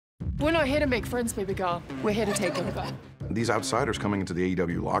We're not here to make friends, baby girl. We're here to take over. These outsiders coming into the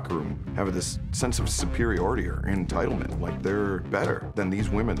AEW locker room have this sense of superiority or entitlement, like they're better than these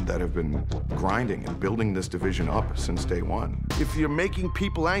women that have been grinding and building this division up since day one. If you're making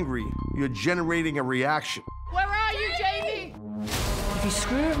people angry, you're generating a reaction. Where are you, Jamie? If you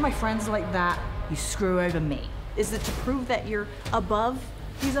screw over my friends like that, you screw over me. Is it to prove that you're above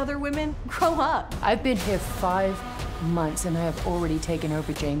these other women? Grow up. I've been here 5 months and I have already taken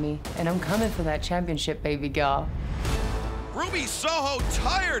over, Jamie. And I'm coming for that championship, baby girl. Ruby Soho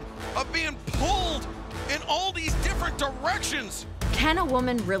tired of being pulled in all these different directions. Can a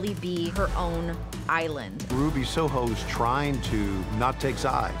woman really be her own island? Ruby Soho's trying to not take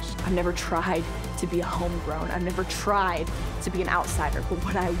sides. I've never tried to be a homegrown. I've never tried to be an outsider. But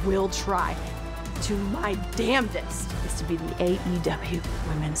what I will try, to my damnedest, is to be the AEW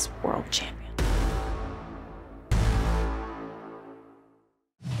Women's World Champion.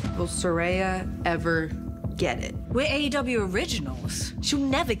 Will Saraya ever get it? We're AEW originals. She'll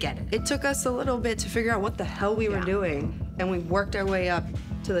never get it. It took us a little bit to figure out what the hell we were doing, and we worked our way up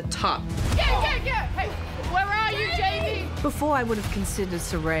to the top. Yeah! Hey, where are you, Jamie? Before, I would have considered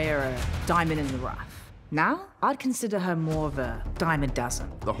Saraya a diamond in the rough. Now, I'd consider her more of a dime a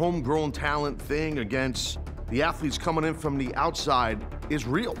dozen. The homegrown talent thing against the athletes coming in from the outside is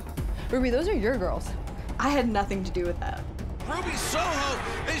real. Ruby, those are your girls. I had nothing to do with that. Ruby Soho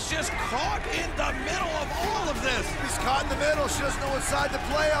is just caught in the middle of all of this. She's caught in the middle. She doesn't know what side to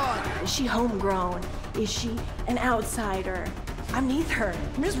play on. Is she homegrown? Is she an outsider? I'm neither.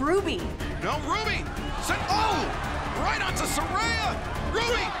 I'm just Ruby. No, Ruby. Right onto Saraya.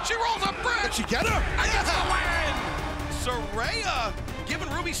 Ruby, she rolls a bridge. Did she get her? And gets the win. Saraya giving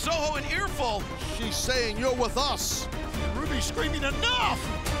Ruby Soho an earful. She's saying, you're with us. Ruby screaming, enough.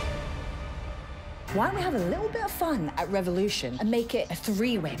 Why don't we have a little bit of fun at Revolution and make it a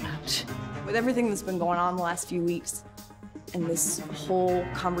 3-way match? With everything that's been going on the last few weeks, and this whole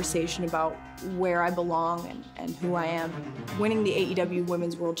conversation about where I belong and who I am, winning the AEW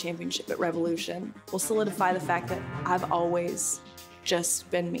Women's World Championship at Revolution will solidify the fact that I've always just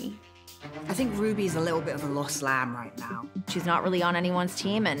been me. I think Ruby's a little bit of a lost lamb right now. She's not really on anyone's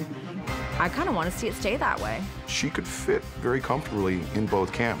team, and I kind of want to see it stay that way. She could fit very comfortably in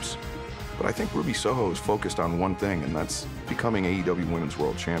both camps. But I think Ruby Soho is focused on one thing, and that's becoming AEW Women's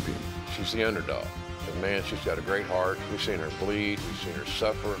World Champion. She's the underdog. And man, she's got a great heart. We've seen her bleed, we've seen her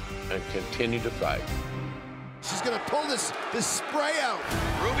suffer, and continue to fight. She's gonna pull this spray out.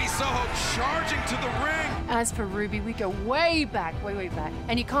 Ruby Soho charging to the ring. As for Ruby, we go way back.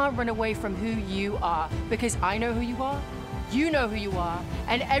 And you can't run away from who you are, because I know who you are, you know who you are,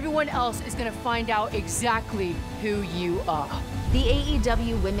 and everyone else is gonna find out exactly who you are. The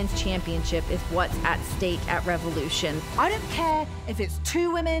AEW Women's Championship is what's at stake at Revolution. I don't care if it's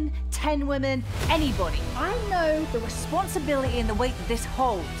 2 women, 10 women, anybody. I know the responsibility and the weight that this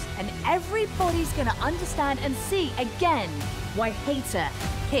holds, and everybody's gonna understand and see again why Hayter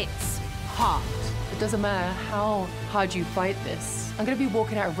hits hard. It doesn't matter how hard you fight this. I'm gonna be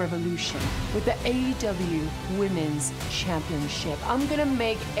walking out of Revolution with the AEW Women's Championship. I'm gonna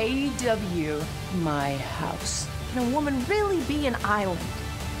make AEW my house. Can a woman really be an island?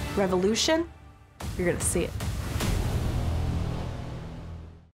 Revolution? You're gonna see it.